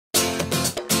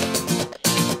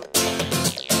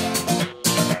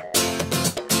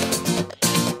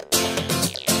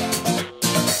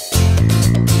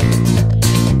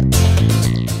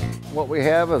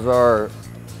have is our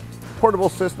portable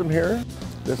system here.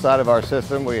 This side of our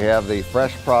system, we have the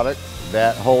fresh product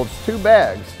that holds 2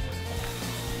 bags.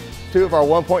 2 of our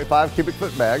 1.5 cubic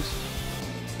foot bags.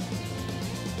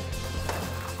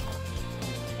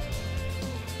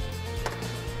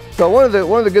 So one of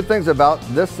the good things about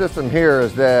this system here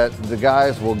is that the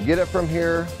guys will get it from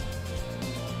here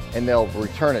and they'll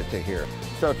return it to here.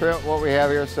 So Trent, what we have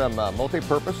here is some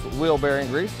multi-purpose wheel bearing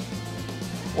grease.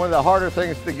 One of the harder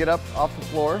things to get up off the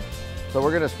floor. So we're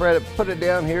going to spread it, put it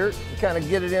down here, kind of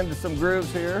get it into some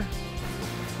grooves here.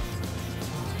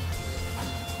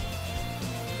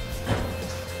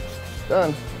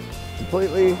 Done.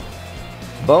 Completely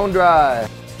bone dry.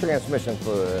 Transmission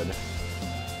fluid.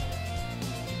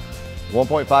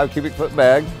 1.5 cubic foot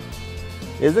bag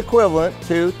is equivalent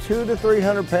to 200 to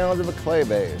 300 pounds of a clay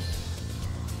base.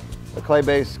 A clay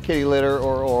base kitty litter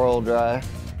or oil dry.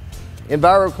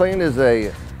 Nviroclean is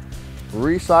a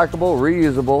recyclable,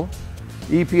 reusable,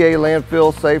 EPA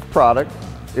landfill safe product.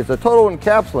 It's a total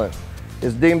encapsulant.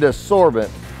 It's deemed as sorbent.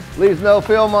 Leaves no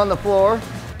film on the floor.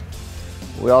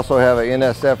 We also have an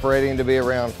NSF rating to be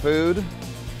around food.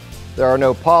 There are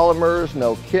no polymers,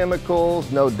 no chemicals,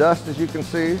 no dust as you can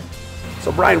see.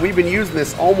 So Brian, we've been using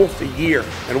this almost a year,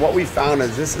 and what we found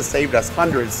is this has saved us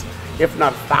hundreds, if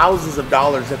not thousands of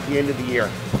dollars at the end of the year.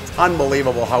 It's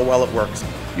unbelievable how well it works.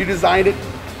 You designed it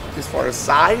as far as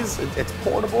size, it's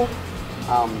portable.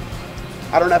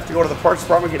 I don't have to go to the parts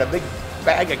department and get a big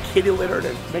bag of kitty litter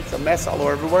that makes a mess all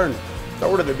over everywhere and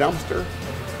throw it in the dumpster.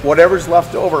 Whatever's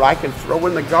left over, I can throw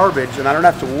in the garbage, and I don't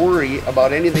have to worry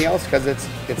about anything else because it's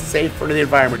safe for the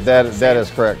environment. That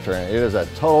is correct, Trent. It is a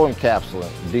total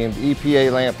encapsulant, deemed EPA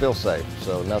landfill safe,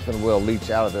 so nothing will leach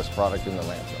out of this product in the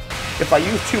landfill. If I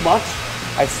use too much,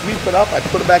 I sweep it up, I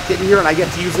put it back in here, and I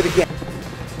get to use it again.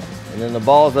 And then the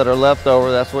balls that are left over,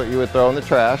 that's what you would throw in the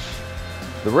trash.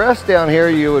 The rest down here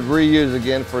you would reuse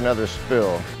again for another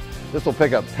spill. This will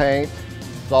pick up paint,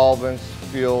 solvents,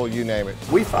 fuel, you name it.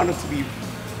 We found it to be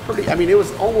pretty, I mean, it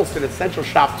was almost an essential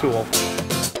shop tool.